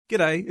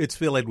G'day, it's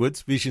Phil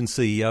Edwards, Vision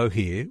CEO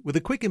here, with a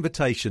quick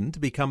invitation to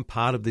become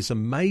part of this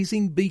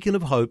amazing beacon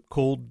of hope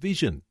called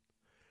Vision.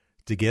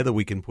 Together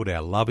we can put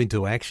our love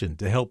into action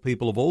to help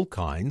people of all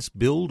kinds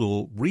build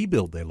or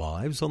rebuild their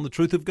lives on the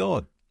truth of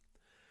God.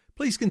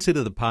 Please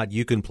consider the part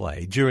you can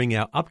play during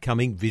our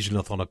upcoming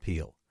Visionathon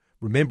appeal,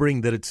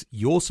 remembering that it's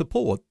your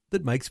support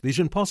that makes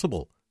Vision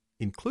possible,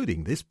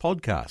 including this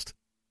podcast.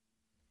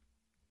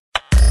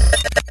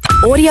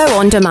 Audio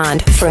on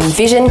demand from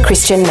Vision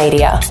Christian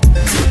Media.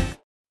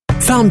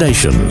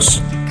 Foundations.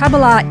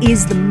 Kabbalah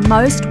is the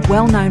most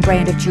well-known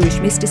brand of Jewish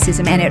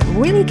mysticism, and it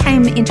really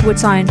came into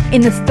its own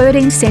in the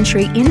 13th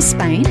century in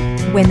Spain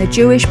when the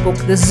Jewish book,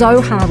 the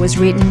Zohar, was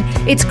written.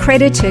 It's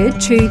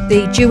credited to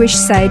the Jewish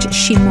sage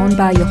Shimon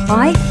Bar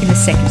Yochai in the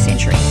 2nd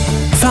century.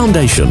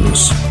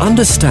 Foundations.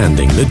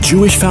 Understanding the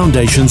Jewish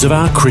foundations of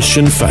our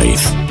Christian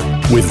faith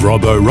with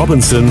Robbo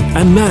Robinson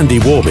and Mandy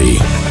Warby.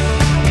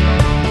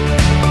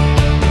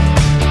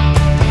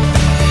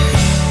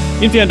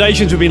 In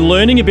Foundations, we've been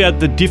learning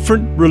about the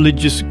different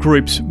religious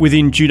groups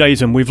within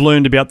Judaism. We've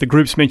learned about the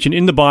groups mentioned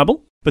in the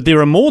Bible, but there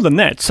are more than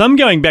that, some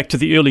going back to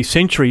the early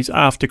centuries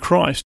after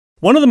Christ.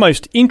 One of the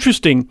most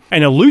interesting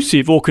and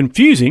elusive or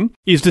confusing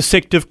is the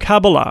sect of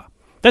Kabbalah.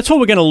 That's what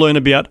we're going to learn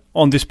about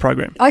on this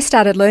program. I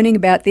started learning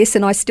about this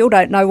and I still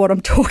don't know what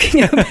I'm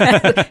talking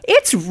about.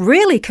 It's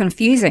really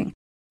confusing.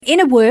 In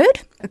a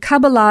word,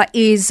 Kabbalah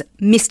is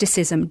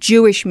mysticism,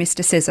 Jewish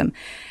mysticism.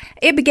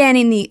 It began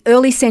in the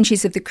early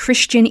centuries of the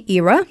Christian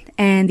era,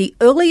 and the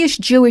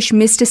earliest Jewish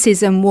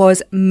mysticism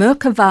was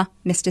Merkava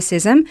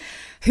mysticism,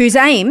 whose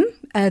aim,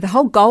 the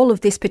whole goal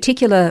of this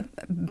particular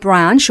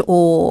branch,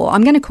 or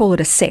I'm going to call it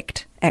a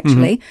sect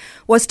actually,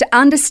 was to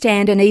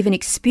understand and even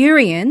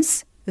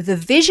experience the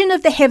vision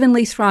of the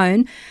heavenly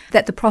throne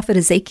that the prophet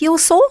Ezekiel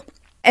saw.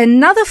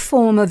 Another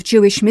form of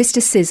Jewish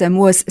mysticism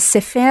was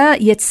Sefer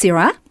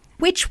Yetzirah,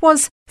 which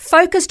was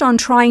focused on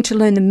trying to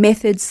learn the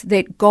methods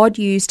that God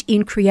used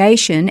in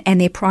creation, and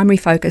their primary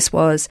focus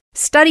was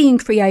studying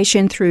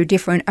creation through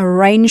different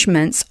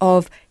arrangements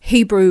of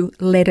Hebrew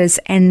letters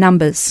and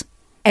numbers.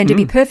 And to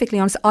be perfectly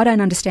honest, I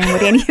don't understand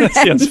what any of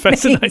that Sounds means.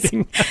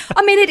 fascinating.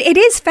 I mean, it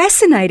is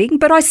fascinating,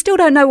 but I still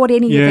don't know what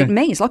any of it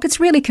means. Like,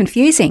 it's really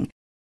confusing.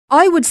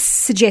 I would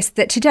suggest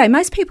that today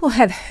most people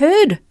have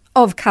heard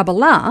of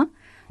Kabbalah,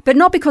 but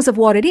not because of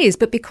what it is,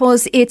 but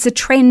because it's a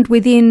trend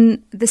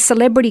within the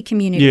celebrity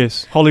community.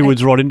 Yes,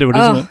 Hollywood's right into it,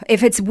 isn't it?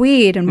 If it's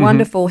weird and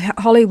wonderful,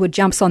 Hollywood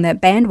jumps on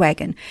that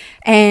bandwagon.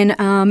 And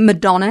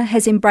Madonna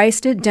has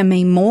embraced it,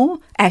 Demi Moore,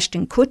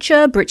 Ashton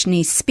Kutcher,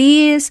 Britney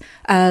Spears,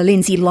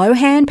 Lindsay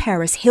Lohan,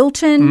 Paris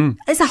Hilton.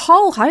 There's a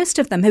whole host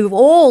of them who've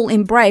all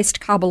embraced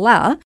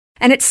Kabbalah.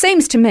 And it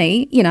seems to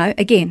me, you know,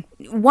 again,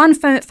 one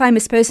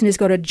famous person has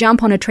got to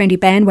jump on a trendy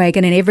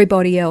bandwagon and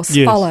everybody else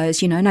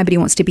follows. You know, nobody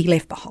wants to be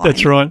left behind.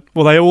 That's right.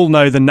 Well, they all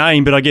know the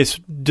name, but I guess,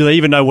 do they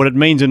even know what it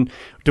means? And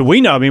do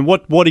we know? I mean,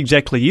 what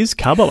exactly is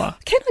Kabbalah?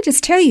 Can I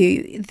just tell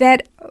you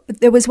that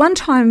there was one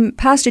time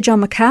Pastor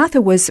John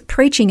MacArthur was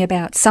preaching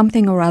about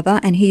something or other,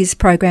 and his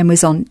program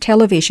was on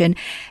television.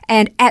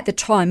 And at the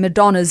time,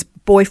 Madonna's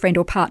boyfriend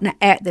or partner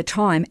at the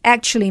time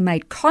actually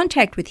made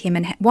contact with him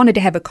and wanted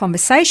to have a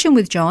conversation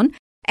with John,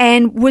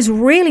 and was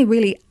really,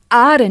 really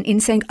ardent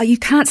in saying, oh, you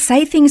can't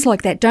say things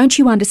like that. Don't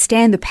you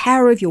understand the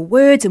power of your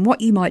words and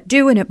what you might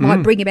do, and it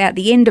might bring about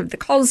the end of the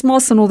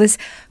cosmos and all this,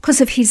 because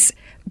of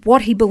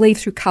what he believed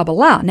through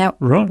Kabbalah. Now,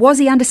 was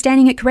he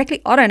understanding it correctly?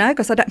 I don't know,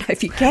 because I don't know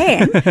if you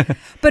can.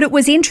 But it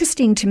was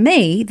interesting to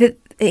me that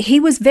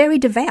he was very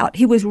devout.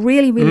 He was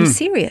really, really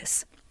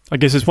serious. I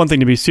guess it's one thing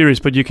to be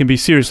serious, but you can be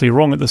seriously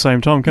wrong at the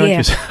same time,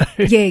 can't you?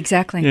 Yeah,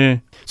 exactly. Yeah.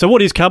 So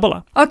what is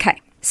Kabbalah?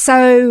 Okay.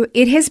 So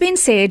it has been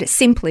said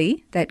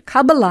simply that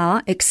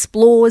Kabbalah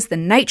explores the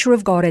nature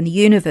of God and the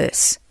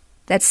universe.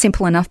 That's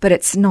simple enough, but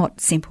it's not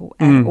simple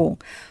at all.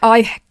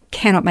 I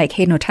cannot make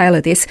head nor tail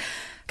of this.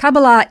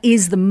 Kabbalah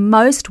is the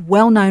most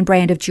well-known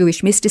brand of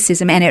Jewish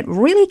mysticism, and it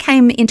really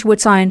came into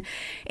its own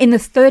in the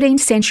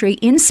 13th century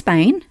in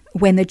Spain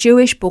when the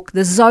Jewish book,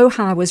 the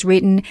Zohar, was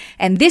written.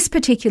 And this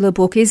particular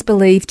book is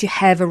believed to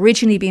have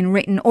originally been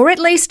written, or at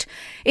least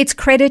it's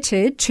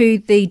credited to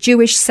the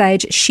Jewish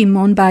sage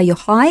Shimon Bar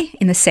Yochai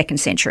in the 2nd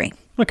century.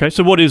 Okay,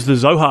 so what is the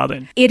Zohar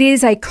then? It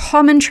is a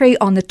commentary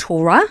on the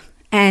Torah,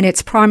 and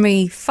its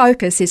primary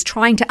focus is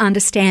trying to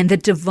understand the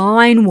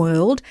divine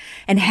world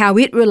and how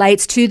it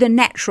relates to the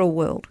natural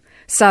world.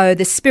 So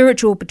the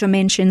spiritual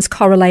dimensions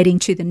correlating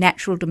to the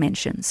natural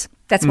dimensions.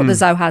 That's what the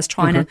Zohar is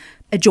trying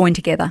to join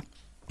together.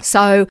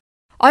 So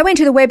I went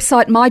to the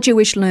website My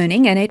Jewish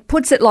Learning, and it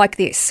puts it like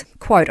this,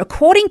 quote,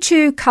 according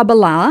to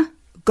Kabbalah,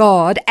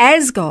 God,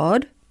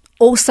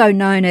 also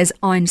known as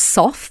Ein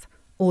Sof,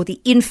 or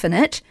the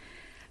infinite,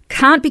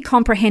 can't be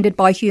comprehended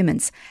by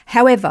humans.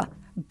 However,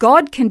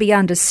 God can be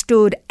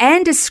understood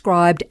and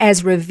described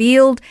as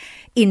revealed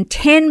in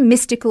 10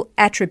 mystical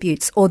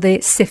attributes, or the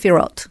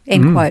Sephirot,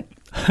 end quote.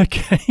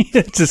 Okay,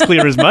 it's as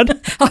clear as mud.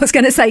 I was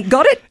going to say,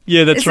 got it?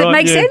 Yeah, that's right. Does it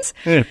make sense?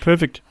 Yeah,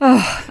 perfect.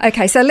 Oh,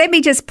 okay, so let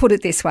me just put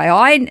it this way.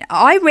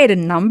 I read a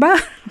number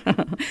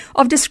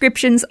of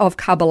descriptions of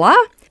Kabbalah,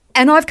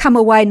 And I've come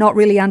away not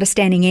really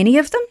understanding any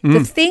of them.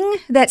 The thing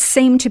that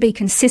seemed to be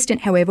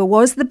consistent, however,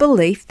 was the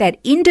belief that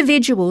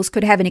individuals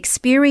could have an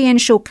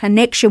experiential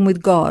connection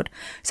with God.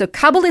 So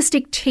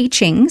Kabbalistic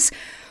teachings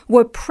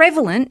were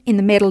prevalent in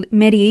the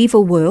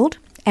medieval world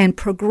and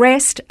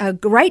progressed a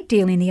great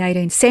deal in the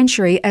 18th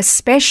century,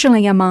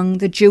 especially among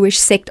the Jewish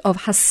sect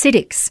of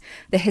Hasidics,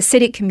 the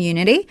Hasidic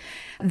community,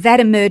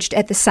 that emerged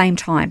at the same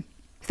time.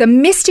 The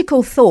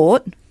mystical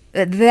thought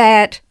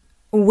that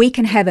we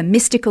can have a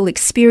mystical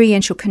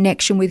experiential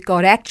connection with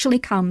God actually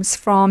comes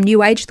from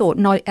New Age thought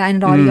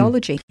and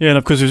ideology. Yeah, and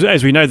of course,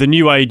 as we know, the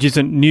New Age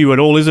isn't new at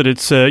all, is it?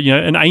 It's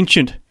an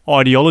ancient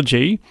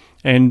ideology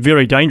and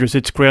very dangerous.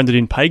 It's grounded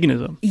in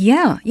paganism.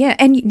 Yeah,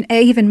 and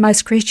even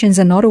most Christians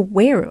are not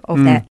aware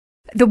of that.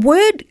 The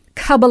word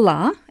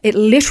Kabbalah, it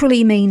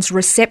literally means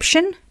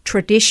reception,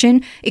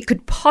 tradition. It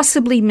could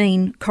possibly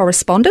mean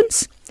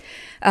correspondence.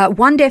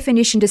 One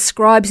definition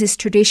describes this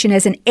tradition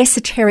as an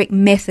esoteric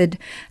method.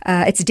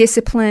 It's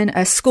discipline,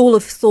 a school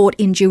of thought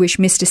in Jewish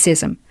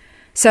mysticism.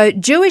 So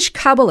Jewish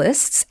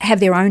Kabbalists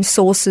have their own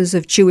sources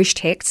of Jewish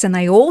texts, and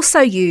they also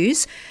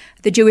use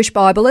the Jewish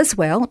Bible as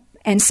well,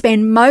 and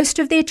spend most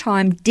of their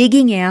time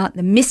digging out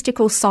the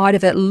mystical side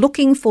of it,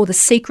 looking for the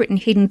secret and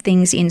hidden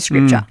things in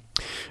Scripture.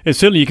 And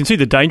certainly you can see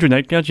the danger in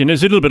that, can't you? And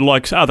it's a little bit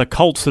like other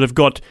cults that have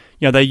got,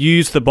 they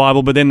use the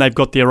Bible, but then they've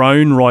got their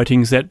own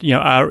writings that,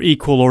 are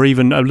equal or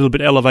even a little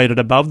bit elevated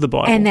above the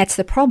Bible. And that's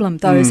the problem.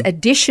 Those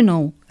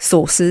additional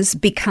sources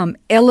become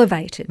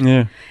elevated.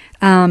 Yeah.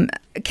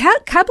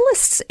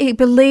 Kabbalists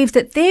believe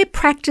that their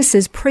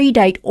practices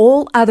predate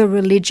all other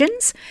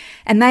religions,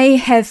 and they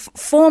have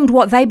formed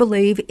what they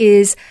believe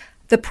is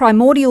the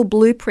primordial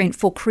blueprint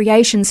for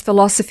creation's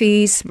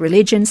philosophies,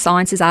 religion,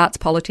 sciences, arts,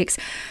 politics.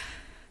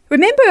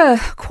 Remember,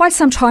 quite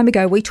some time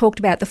ago, we talked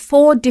about the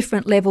 4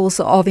 different levels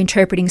of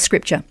interpreting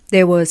Scripture.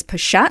 There was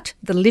Peshat,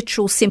 the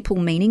literal simple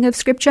meaning of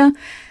Scripture.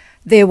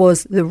 There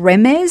was the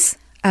Remez,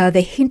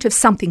 the hint of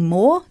something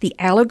more, the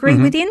allegory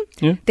within.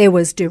 Yeah. There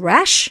was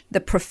Dirash, the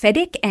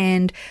prophetic,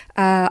 and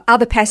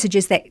other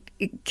passages that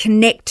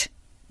connect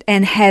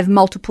and have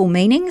multiple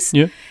meanings.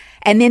 Yeah.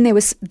 And then there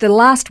was the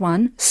last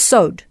one,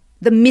 Sod,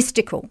 the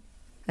mystical,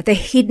 the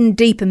hidden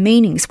deeper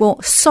meanings. Well,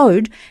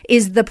 Sod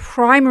is the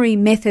primary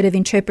method of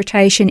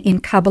interpretation in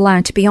Kabbalah,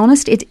 and to be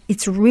honest,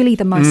 it's really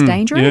the most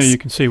dangerous. Yeah, you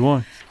can see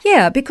why.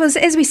 Yeah, because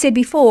as we said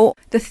before,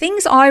 the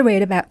things I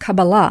read about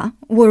Kabbalah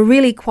were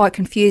really quite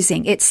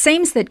confusing. It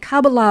seems that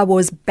Kabbalah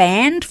was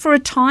banned for a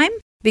time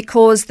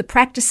because the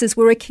practices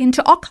were akin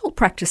to occult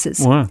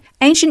practices. Wow.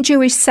 Ancient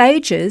Jewish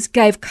sages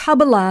gave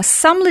Kabbalah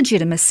some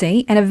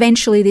legitimacy, and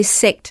eventually this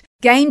sect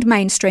gained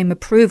mainstream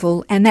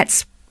approval, and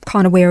that's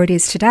kind of where it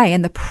is today.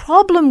 And the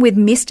problem with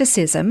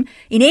mysticism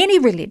in any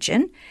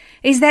religion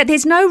is that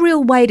there's no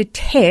real way to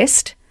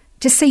test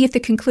to see if the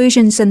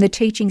conclusions and the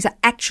teachings are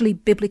actually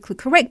biblically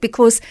correct,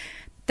 because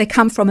they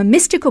come from a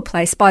mystical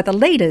place by the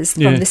leaders,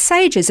 from the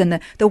sages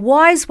and the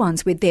wise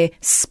ones with their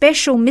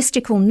special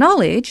mystical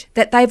knowledge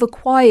that they've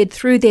acquired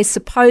through their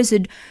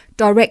supposed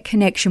direct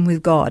connection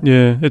with God.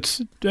 Yeah,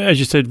 it's, as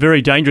you said,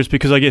 very dangerous,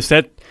 because I guess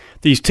that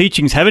these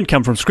teachings haven't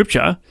come from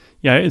Scripture,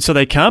 and so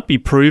they can't be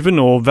proven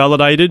or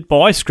validated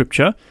by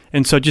Scripture,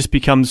 and so it just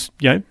becomes,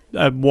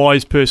 a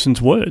wise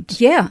person's words.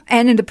 Yeah,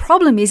 and the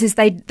problem is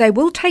they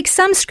will take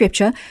some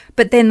Scripture,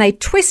 but then they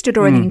twist it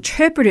or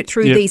interpret it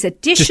through these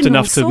additional just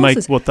enough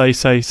sources. To make what they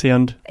say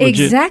sound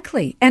legit.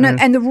 Exactly.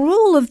 And the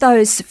rule of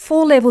those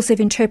 4 levels of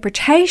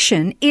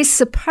interpretation is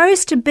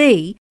supposed to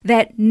be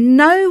that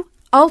no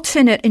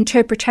alternate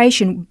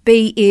interpretation,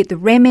 be it the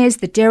Remez,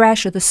 the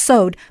Derash, or the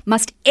Sod,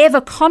 must ever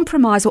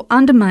compromise or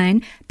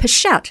undermine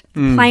Peshat,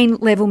 the plain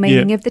level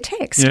meaning of the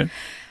text. Yeah.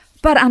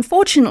 But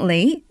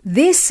unfortunately,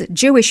 this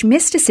Jewish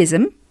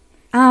mysticism,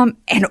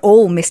 and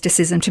all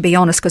mysticism, to be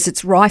honest, because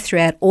it's rife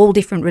throughout all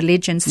different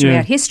religions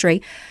throughout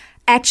history,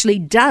 actually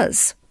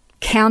does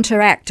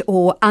counteract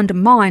or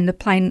undermine the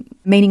plain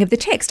meaning of the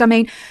text. I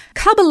mean,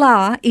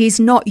 Kabbalah is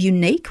not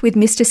unique with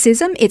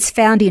mysticism. It's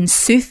found in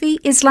Sufi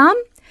Islam,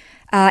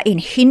 in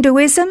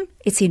Hinduism,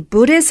 it's in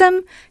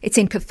Buddhism, it's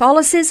in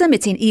Catholicism,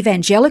 it's in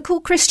evangelical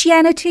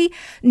Christianity,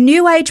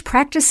 New Age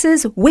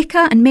practices,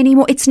 Wicca, and many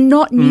more. It's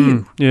not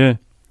new.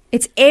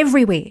 It's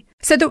everywhere.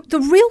 So the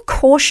real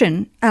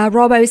caution,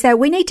 Robbo, is that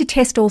we need to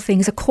test all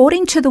things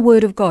according to the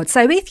Word of God.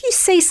 So if you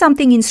see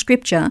something in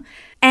Scripture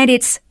and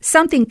it's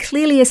something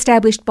clearly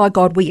established by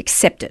God, we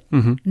accept it.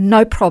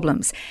 No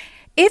problems.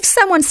 If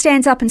someone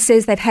stands up and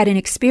says they've had an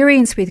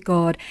experience with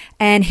God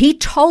and he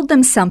told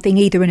them something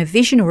either in a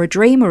vision or a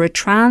dream or a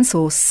trance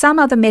or some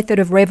other method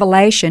of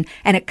revelation,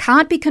 and it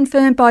can't be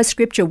confirmed by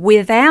Scripture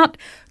without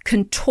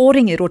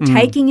contorting it or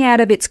taking out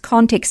of its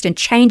context and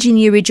changing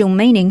the original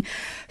meaning,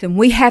 then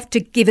we have to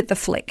give it the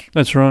flick.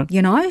 That's right.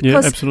 Yeah,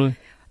 absolutely.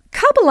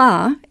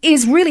 Kabbalah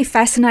is really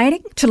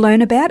fascinating to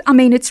learn about. I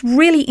mean, it's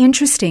really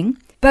interesting,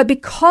 but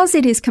because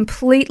it is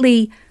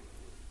completely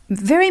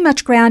very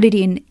much grounded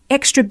in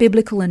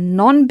extra-biblical and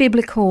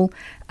non-biblical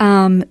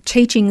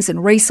teachings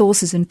and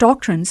resources and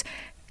doctrines,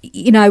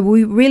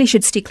 we really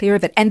should steer clear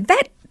of it. And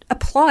that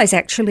applies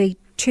actually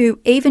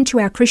to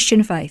our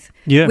Christian faith.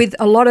 Yeah. With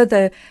a lot of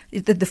the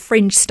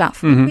fringe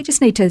stuff. We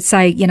just need to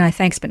say,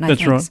 thanks, but no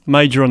That's thanks. right.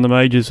 Major on the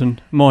majors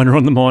and minor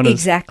on the minors.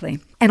 Exactly.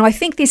 And I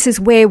think this is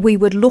where we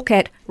would look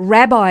at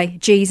Rabbi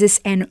Jesus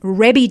and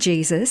Rebbe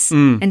Jesus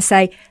and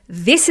say,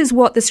 this is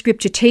what the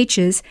Scripture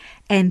teaches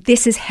and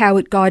this is how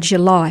it guides your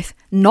life.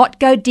 Not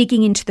go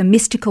digging into the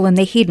mystical and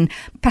the hidden.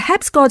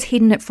 Perhaps God's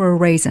hidden it for a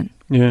reason.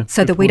 Yeah,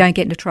 so that we don't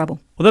get into trouble.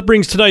 Well, that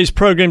brings today's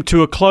program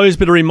to a close,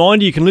 but a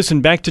reminder you can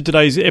listen back to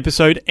today's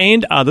episode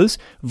and others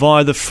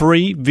via the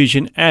free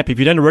Vision app. If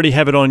you don't already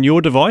have it on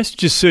your device,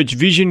 just search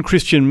Vision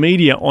Christian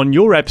Media on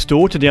your app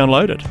store to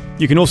download it.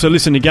 You can also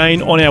listen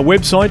again on our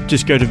website.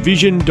 Just go to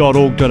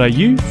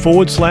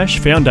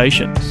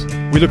vision.org.au/foundations.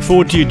 We look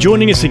forward to you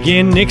joining us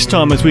again next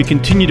time as we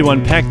continue to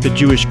unpack the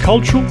Jewish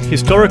cultural,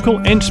 historical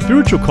and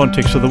spiritual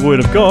context of the Word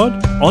of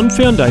God on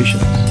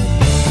Foundations.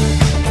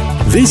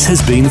 This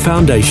has been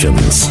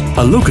Foundations,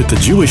 a look at the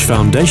Jewish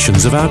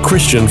foundations of our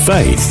Christian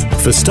faith.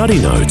 For study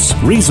notes,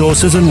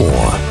 resources and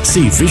more,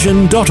 see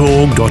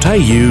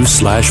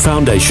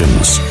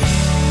vision.org.au/foundations.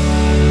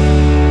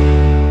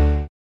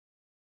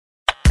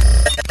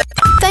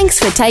 Thanks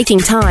for taking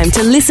time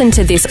to listen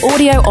to this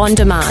audio on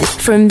demand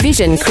from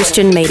Vision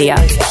Christian Media.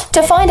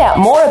 To find out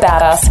more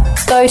about us,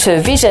 go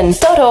to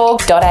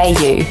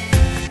vision.org.au.